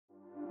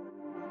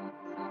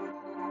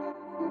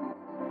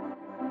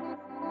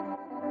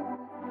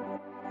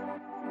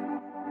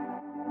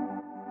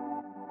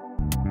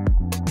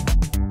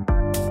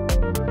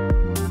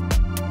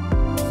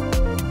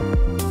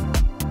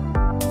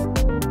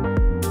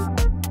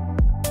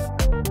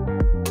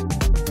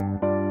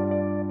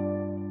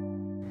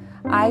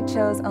I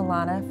chose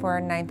Alana for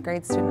ninth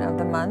grade Student of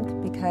the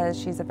Month because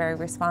she's a very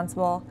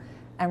responsible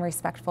and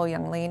respectful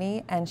young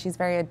lady, and she's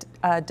very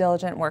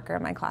diligent worker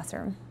in my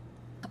classroom.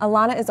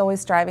 Alana is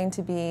always striving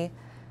to be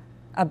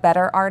a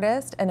better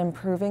artist, an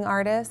improving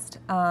artist.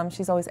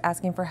 She's always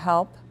asking for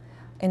help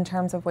in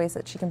terms of ways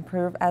that she can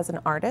improve as an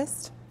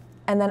artist.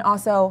 And then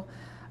also,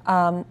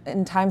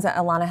 in times that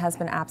Alana has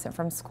been absent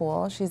from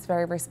school, she's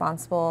very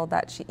responsible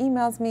that she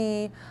emails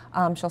me,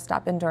 she'll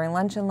stop in during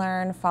lunch and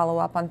learn, follow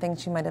up on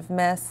things she might have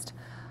missed,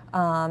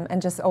 and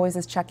just always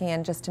is checking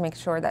in just to make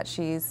sure that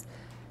she's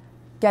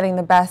getting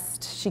the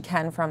best she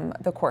can from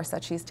the course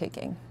that she's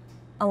taking.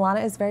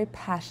 Alana is very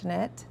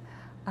passionate.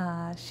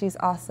 She's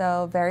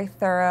also very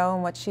thorough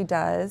in what she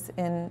does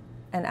in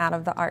and out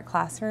of the art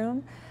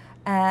classroom.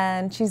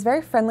 And she's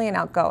very friendly and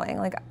outgoing.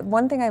 Like,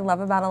 one thing I love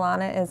about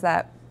Alana is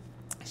that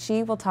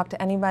she will talk to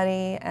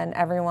anybody and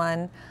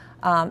everyone,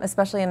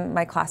 especially in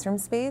my classroom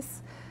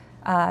space.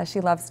 She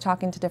loves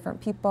talking to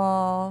different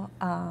people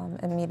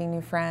and meeting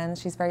new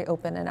friends. She's very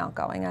open and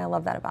outgoing, and I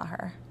love that about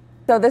her.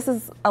 So this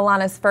is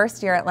Alana's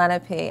first year at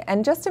Lenape,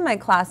 and just in my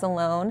class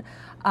alone,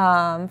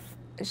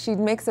 she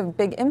makes a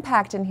big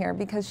impact in here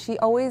because she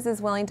always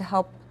is willing to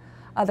help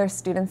other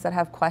students that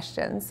have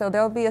questions. So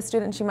there'll be a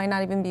student she might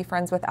not even be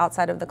friends with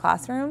outside of the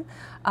classroom.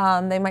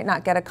 They might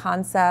not get a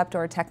concept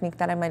or a technique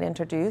that I might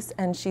introduce,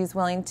 and she's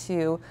willing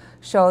to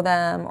show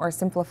them or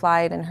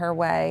simplify it in her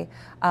way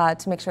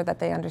to make sure that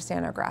they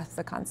understand or grasp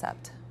the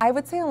concept. I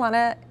would say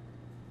Alana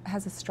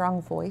has a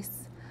strong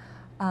voice.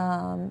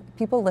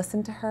 People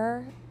listen to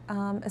her,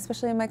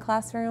 especially in my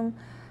classroom.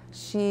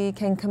 She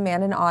can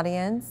command an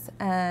audience,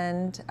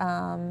 and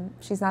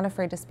she's not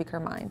afraid to speak her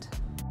mind.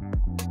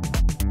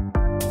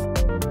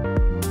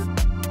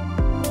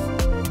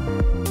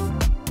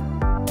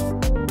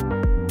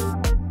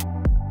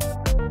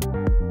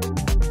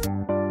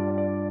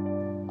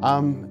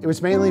 It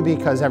was mainly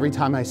because every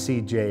time I see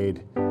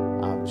Jade,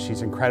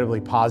 she's incredibly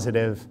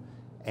positive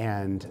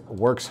and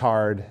works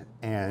hard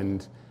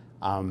and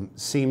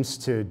seems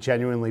to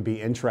genuinely be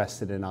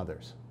interested in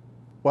others.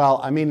 Well,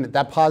 I mean,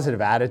 that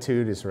positive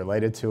attitude is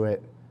related to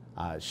it.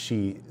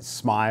 She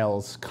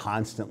smiles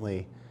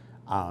constantly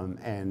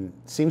and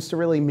seems to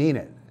really mean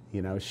it.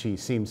 You know, she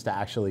seems to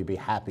actually be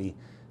happy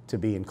to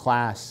be in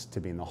class, to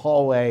be in the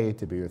hallway,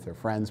 to be with her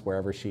friends,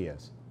 wherever she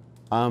is.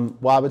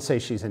 Well, I would say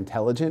she's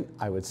intelligent.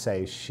 I would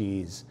say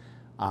she's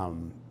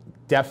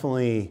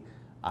definitely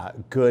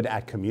good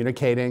at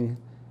communicating.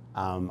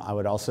 I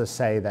would also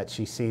say that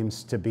she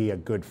seems to be a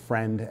good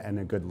friend and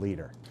a good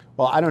leader.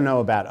 Well, I don't know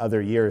about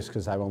other years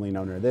because I've only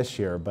known her this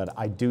year, but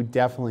I do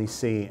definitely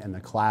see in the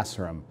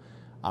classroom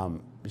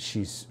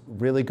she's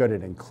really good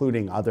at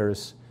including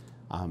others,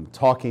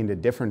 talking to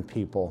different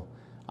people,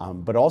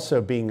 but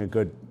also being a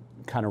good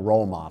kind of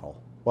role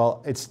model.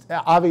 Well, it's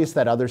obvious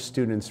that other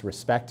students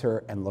respect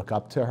her and look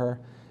up to her.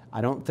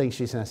 I don't think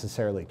she's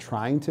necessarily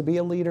trying to be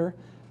a leader,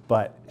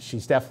 but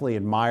she's definitely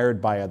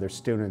admired by other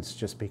students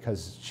just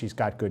because she's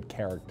got good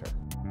character.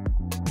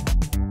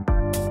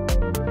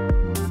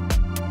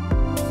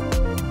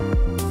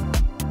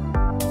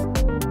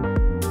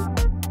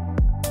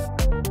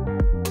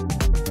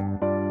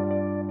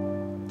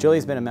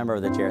 Julie's been a member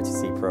of the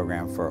JRTC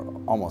program for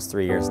almost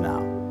 3 years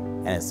now,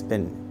 and it's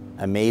been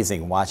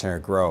amazing watching her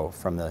grow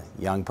from the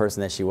young person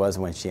that she was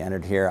when she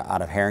entered here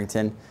out of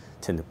Harrington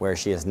to where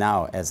she is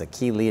now as a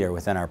key leader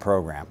within our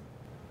program.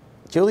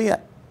 Julia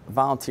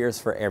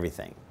volunteers for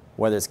everything,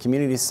 whether it's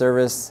community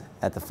service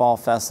at the Fall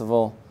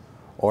Festival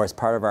or as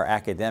part of our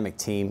academic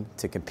team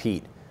to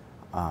compete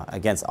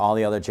against all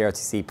the other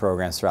JRTC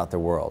programs throughout the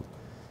world.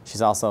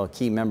 She's also a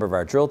key member of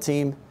our drill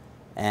team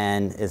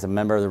and is a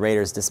member of the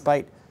Raiders.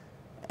 Despite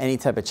any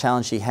type of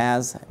challenge she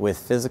has with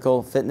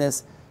physical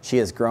fitness, she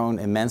has grown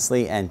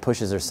immensely and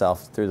pushes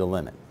herself through the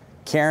limit.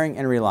 Caring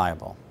and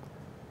reliable.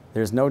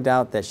 There's no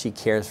doubt that she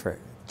cares for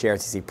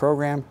JRTC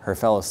program, her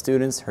fellow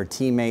students, her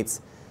teammates.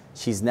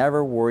 She's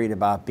never worried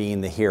about being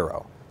the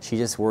hero. She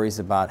just worries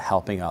about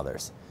helping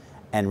others.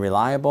 And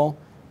reliable,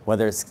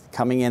 whether it's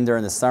coming in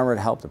during the summer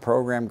to help the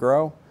program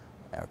grow,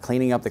 or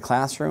cleaning up the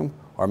classroom,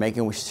 or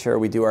making sure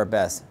we do our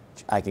best,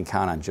 I can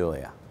count on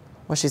Julia.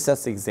 Well, she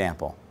sets the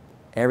example.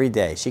 Every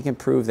day, she can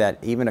prove that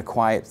even a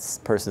quiet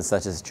person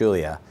such as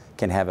Julia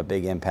can have a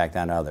big impact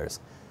on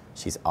others.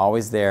 She's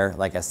always there,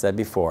 like I said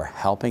before,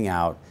 helping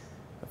out,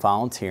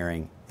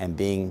 volunteering, and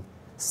being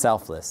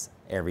selfless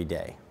every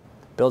day.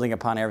 Building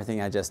upon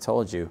everything I just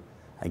told you,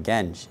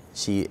 again,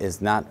 she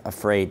is not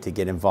afraid to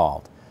get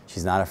involved.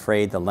 She's not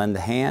afraid to lend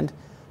a hand,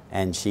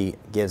 and she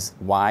gives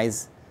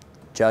wise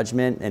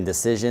judgment and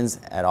decisions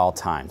at all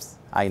times.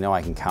 I know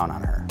I can count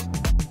on her.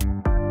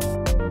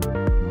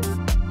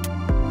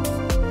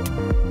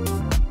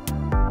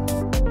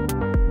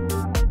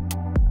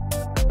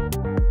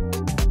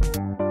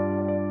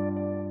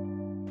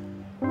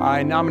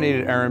 I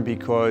nominated Erin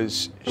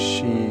because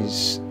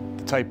she's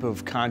the type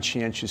of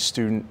conscientious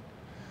student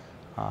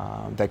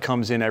that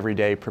comes in every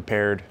day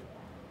prepared,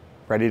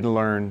 ready to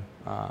learn,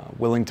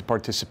 willing to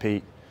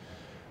participate,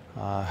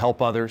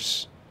 help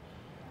others,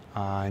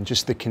 and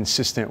just the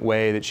consistent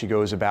way that she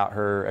goes about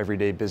her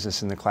everyday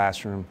business in the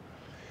classroom.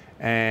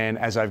 And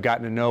as I've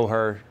gotten to know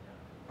her,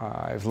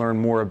 I've learned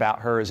more about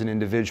her as an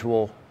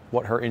individual,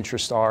 what her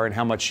interests are, and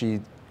how much she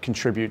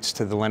contributes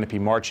to the Lenape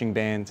marching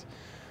band,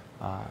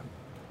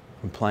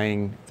 and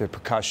playing the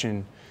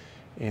percussion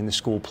in the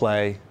school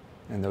play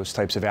and those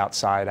types of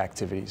outside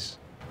activities.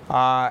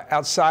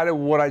 Outside of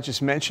what I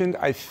just mentioned,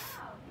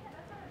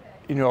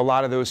 you know, a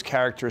lot of those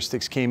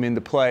characteristics came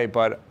into play,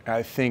 but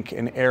I think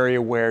an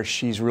area where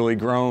she's really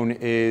grown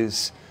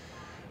is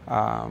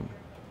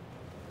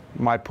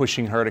my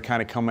pushing her to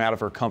kind of come out of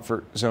her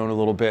comfort zone a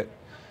little bit,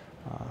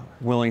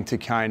 willing to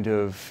kind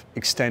of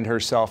extend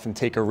herself and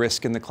take a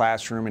risk in the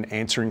classroom and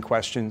answering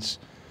questions,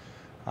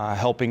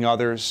 helping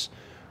others,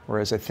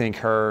 whereas I think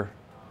her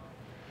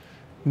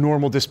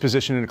normal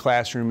disposition in the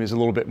classroom is a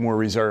little bit more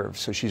reserved.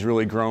 So she's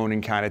really grown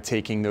in kind of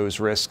taking those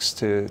risks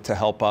to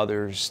help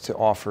others, to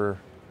offer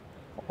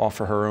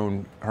her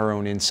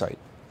own insight.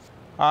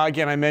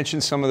 Again, I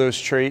mentioned some of those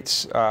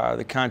traits,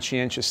 the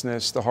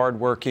conscientiousness, the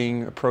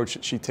hardworking approach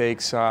that she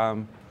takes.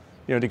 You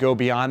know, to go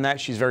beyond that,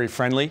 she's very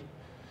friendly.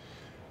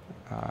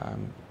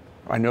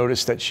 I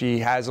noticed that she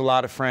has a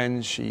lot of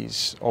friends.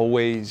 She's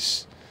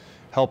always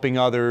helping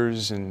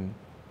others and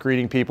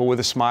greeting people with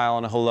a smile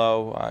and a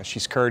hello.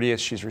 She's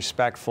courteous, she's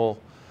respectful,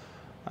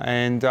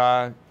 and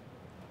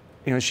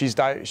you know, she's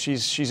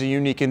a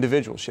unique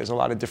individual. She has a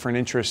lot of different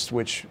interests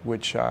which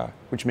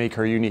make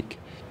her unique.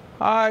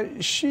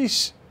 She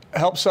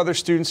helps other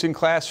students in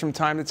class from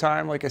time to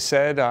time, like I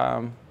said,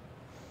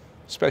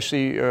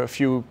 especially a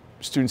few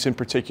students in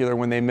particular.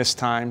 When they miss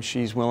time,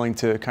 she's willing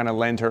to kind of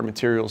lend her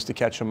materials to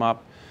catch them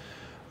up.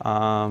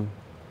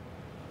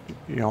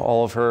 You know,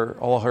 all of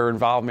her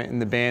involvement in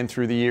the band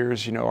through the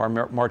years. You know, our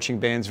marching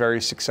band's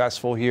very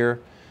successful here.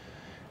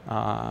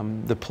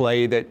 The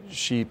play that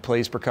she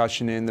plays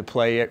percussion in, the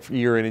play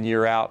year in and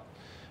year out,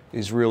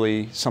 is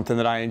really something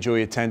that I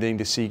enjoy attending,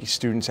 to see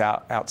students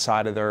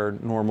outside of their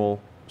normal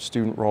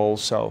student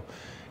roles. So,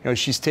 you know,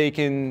 she's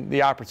taken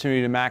the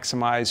opportunity to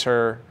maximize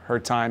her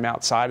time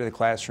outside of the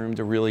classroom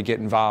to really get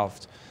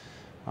involved,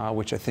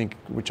 which I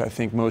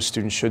think most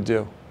students should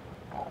do.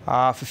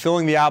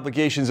 Fulfilling the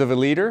obligations of a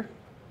leader.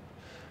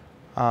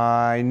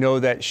 I know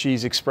that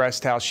she's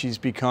expressed how she's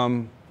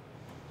become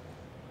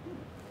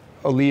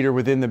a leader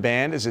within the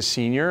band as a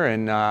senior,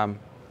 and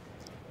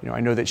you know, I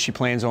know that she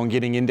plans on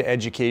getting into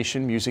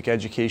education, music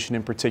education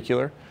in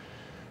particular.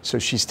 So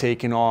she's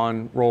taken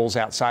on roles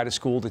outside of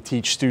school to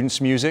teach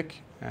students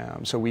music.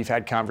 So we've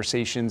had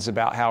conversations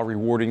about how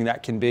rewarding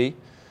that can be.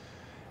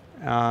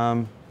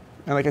 And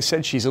like I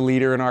said, she's a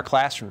leader in our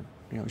classroom.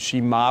 You know,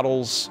 she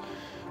models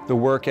the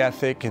work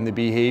ethic and the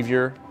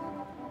behavior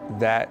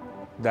that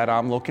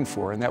I'm looking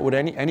for, and that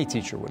any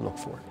teacher would look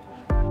for.